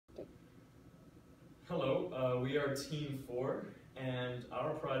Hello, we are Team 4, and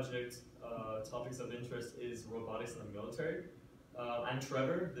our project topics of interest is robotics in the military. I'm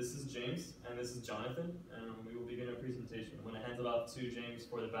Trevor, this is James, and this is Jonathan, and we will begin our presentation. I'm going to hand it off to James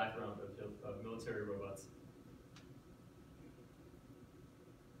for the background of military robots.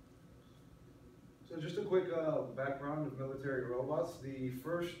 So just a quick background of military robots. The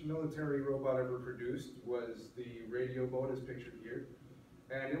first military robot ever produced was the radio boat, as pictured here.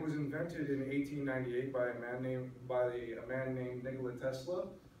 And it was invented in 1898 by a man named Nikola Tesla.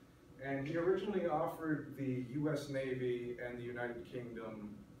 And he originally offered the US Navy and the United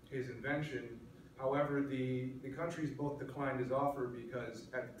Kingdom his invention. However, the countries both declined his offer because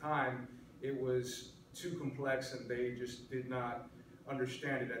at the time it was too complex and they just did not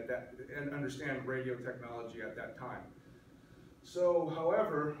understand understand radio technology at that time. So,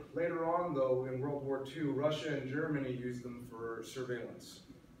 however, later on though, in World War II, Russia and Germany used them for surveillance.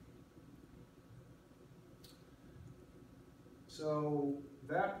 So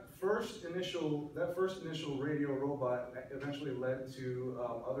that first initial radio robot eventually led to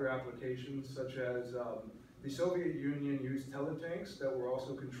other applications, such as the Soviet Union used teletanks that were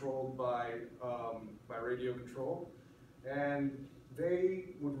also controlled by radio control, and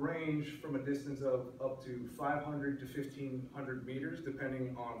they would range from a distance of up to 500 to 1,500 meters,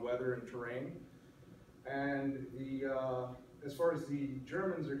 depending on weather and terrain. And as far as the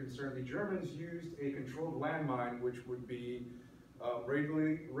Germans are concerned, the Germans used a controlled landmine, which would be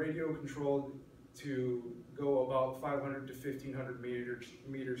radio controlled to go about 500 to 1,500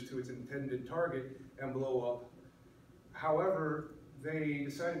 meters to its intended target and blow up. However, they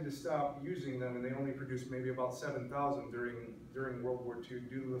decided to stop using them, and they only produced maybe about 7,000 during World War II,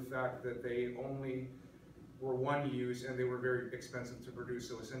 due to the fact that they only were one use and they were very expensive to produce.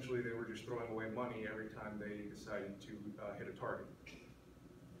 So essentially, they were just throwing away money every time they decided to hit a target.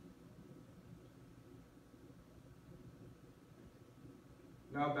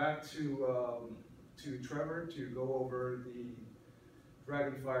 Now back to Trevor to go over the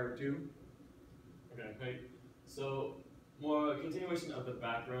Dragonfire 2. Okay, great. So, more continuation of the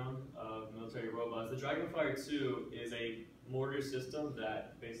background of military robots. The Dragonfire 2 is a mortar system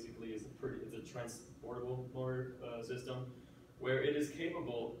that basically is a transportable mortar system, where it is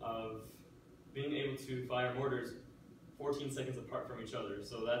capable of being able to fire mortars 14 seconds apart from each other.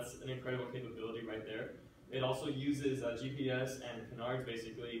 So that's an incredible capability right there. It also uses GPS and canards.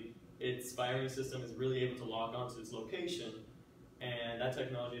 Basically, its firing system is really able to lock onto its location, and that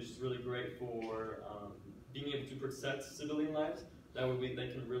technology is just really great for being able to protect civilian lives. That way, they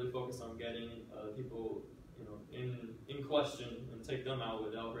can really focus on getting people, in question and take them out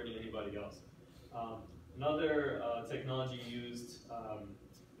without hurting anybody else. Another technology used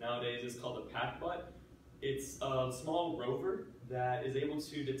nowadays is called a packbot. It's a small rover that is able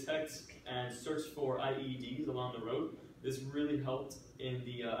to detect and search for IEDs along the road. This really helped in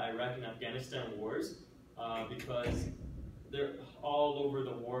the Iraq and Afghanistan wars because they're all over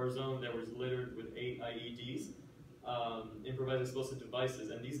the war zone. There was littered with 8 IEDs, improvised explosive devices,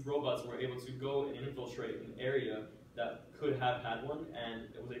 and these robots were able to go and infiltrate an area that could have had one, and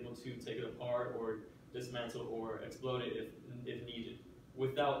it was able to take it apart or dismantle or explode it if needed,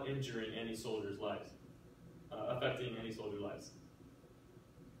 without injuring any soldiers' lives, affecting any soldiers' lives.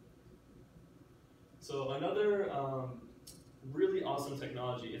 So another really awesome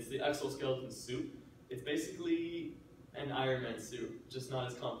technology, it's the exoskeleton suit. It's basically an Iron Man suit, just not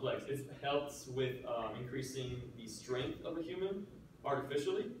as complex. It helps with increasing the strength of a human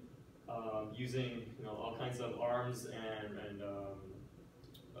artificially, using all kinds of arms and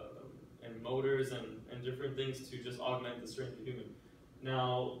motors and different things to just augment the strength of a human.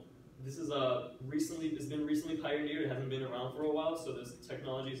 Now, this is it's been recently pioneered. It hasn't been around for a while, so this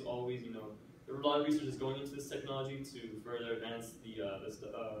technology is always, a lot of research is going into this technology to further advance the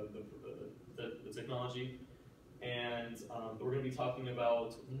technology. And we're going to be talking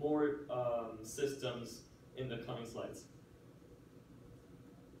about more systems in the coming slides.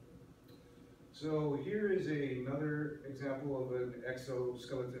 So here is another example of an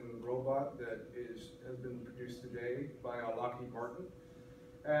exoskeleton robot that has been produced today by Lockheed Martin.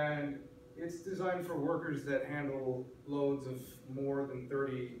 And it's designed for workers that handle loads of more than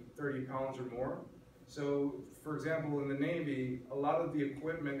 30 pounds or more. So, for example, in the Navy, a lot of the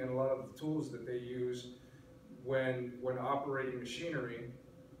equipment and a lot of the tools that they use when operating machinery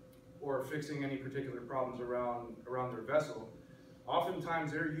or fixing any particular problems around their vessel,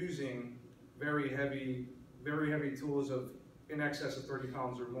 oftentimes they're using very heavy tools of in excess of 30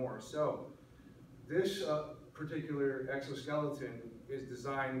 pounds or more. So this particular exoskeleton is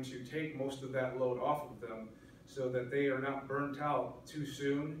designed to take most of that load off of them so that they are not burnt out too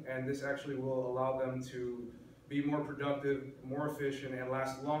soon, and this actually will allow them to be more productive, more efficient, and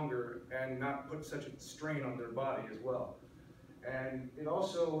last longer, and not put such a strain on their body as well. And it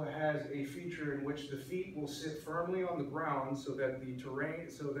also has a feature in which the feet will sit firmly on the ground so that the terrain,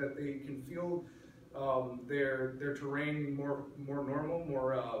 so that they can feel their terrain more normal,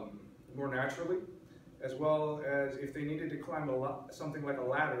 more naturally, as well as if they needed to climb something like a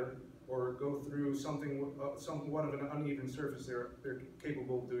ladder or go through somewhat of an uneven surface, they're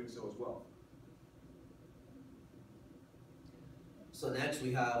capable of doing so as well. So next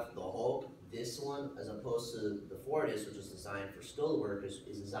we have the Hulk. This one, as opposed to the Fortis, which was designed for skilled workers,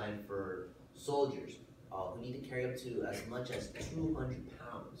 is designed for soldiers who need to carry up to as much as 200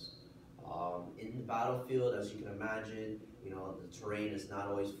 pounds. In the battlefield, as you can imagine, the terrain is not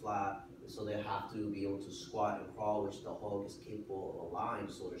always flat, so they have to be able to squat and crawl, which the Hulk is capable of allowing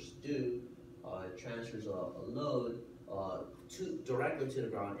soldiers to do. It transfers a load directly to the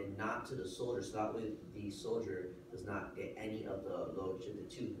ground and not to the soldier, so that way the soldier does not get any of the load shifted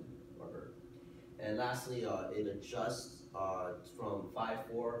to him or her. And lastly, it adjusts from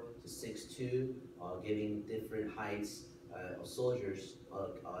 5'4" to 6'2", giving different heights of soldiers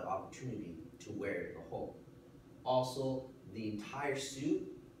opportunity to wear the Hulk. Also, the entire suit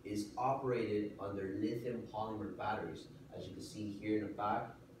is operated under lithium polymer batteries. As you can see here in the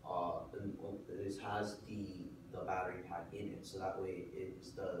back, this has the battery pack in it, so that way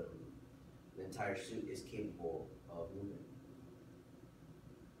the entire suit is capable of moving.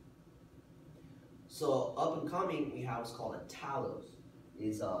 So up and coming, we have what's called a Talos.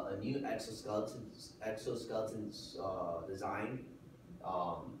 It's a new exoskeleton design.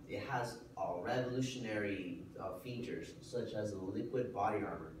 It has revolutionary features such as a liquid body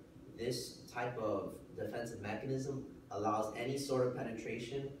armor. This type of defensive mechanism allows any sort of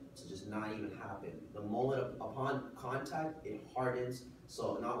penetration to just not even happen. The moment upon contact, it hardens.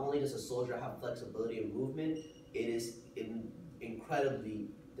 So not only does a soldier have flexibility of movement, it is incredibly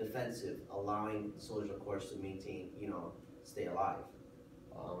defensive, allowing the soldier, of course, to maintain, stay alive.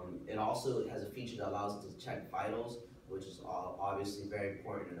 It also has a feature that allows it to check vitals, which is obviously very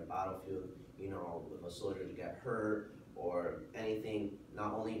important in a battlefield. If a soldier to get hurt or anything,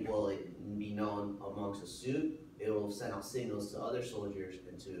 not only will it be known amongst the suit, it will send out signals to other soldiers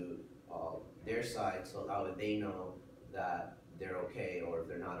and to their side, so that way they know that they're okay or if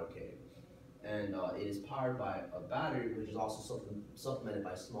they're not okay. And it is powered by a battery, which is also supplemented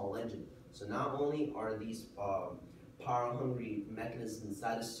by a small engine. So not only are these power-hungry mechanisms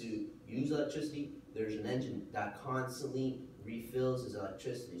inside the suit use electricity, there's an engine that constantly refills its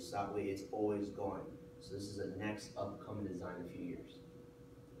electricity, so that way it's always going. So this is the next upcoming design in a few years.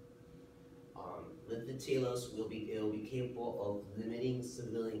 With the Talos, it will be capable of limiting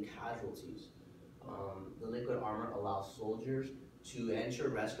civilian casualties. The liquid armor allows soldiers to enter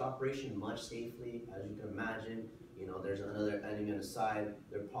rescue operation much safely. As you can imagine, there's another enemy on the side.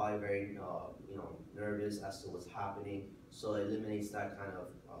 They're probably very, nervous as to what's happening. So it eliminates that kind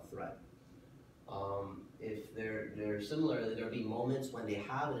of threat. If they're similarly, there'll be moments when they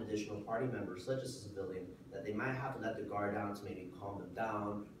have an additional party member, such as a civilian, that they might have to let the guard down to maybe calm them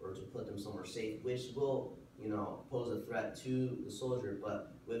down or to put them somewhere safe, which will, pose a threat to the soldier.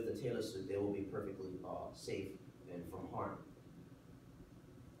 But with the Talos suit, they will be perfectly safe and from harm.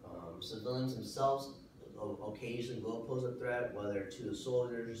 Civilians themselves occasionally will pose a threat, whether to the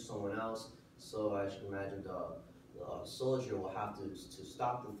soldiers or someone else. So as you can imagine, the soldier will have to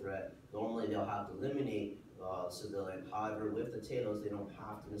stop the threat. Normally they'll have to eliminate civilian. However, with the Talos, they don't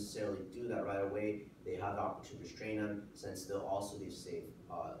have to necessarily do that right away. They have the opportunity to restrain them, since they'll also be safe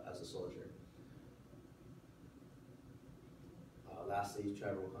as a soldier. Lastly,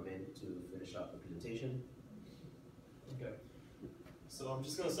 Trevor will come in to finish up the presentation. Okay. So I'm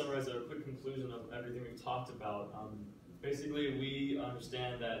just going to summarize a quick conclusion of everything we've talked about. Basically, we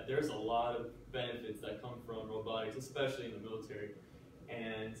understand that there's a lot of benefits that come from robotics, especially in the military,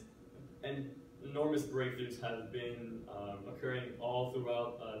 and enormous breakthroughs have been occurring all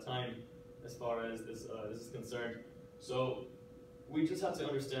throughout time as far as this is concerned. So we just have to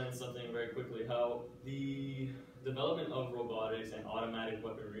understand something very quickly, how the development of robotics and automatic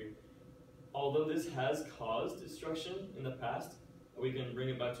weaponry, although this has caused destruction in the past, we can bring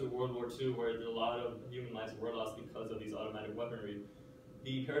it back to World War II, where a lot of human lives were lost because of these automatic weaponry.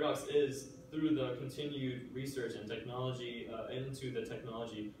 The paradox is, through the continued research and technology into the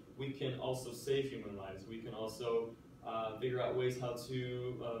technology, we can also save human lives. We can also figure out ways how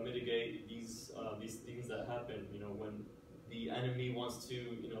to mitigate these things that happen. When the enemy wants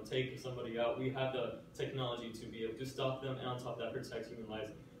to take somebody out, we have the technology to be able to stop them, and on top of that, protect human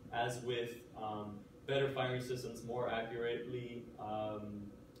lives. As with better firing systems, more accurately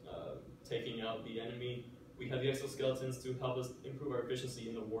taking out the enemy. We have the exoskeletons to help us improve our efficiency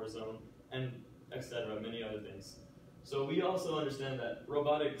in the war zone, and etc., many other things. So we also understand that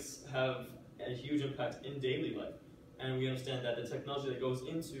robotics have a huge impact in daily life, and we understand that the technology that goes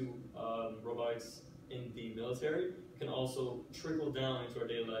into robotics in the military can also trickle down into our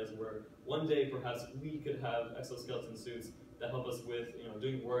daily lives, where one day perhaps we could have exoskeleton suits that help us with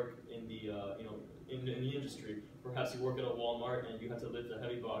doing work in the in the industry. Perhaps you work at a Walmart and you have to lift a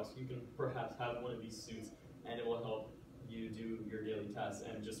heavy box. You can perhaps have one of these suits, and it will help you do your daily tasks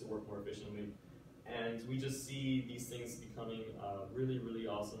and just work more efficiently. And we just see these things becoming really, really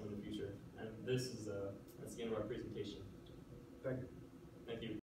awesome in the future. And this is that's the end of our presentation. Thank you. Thank you.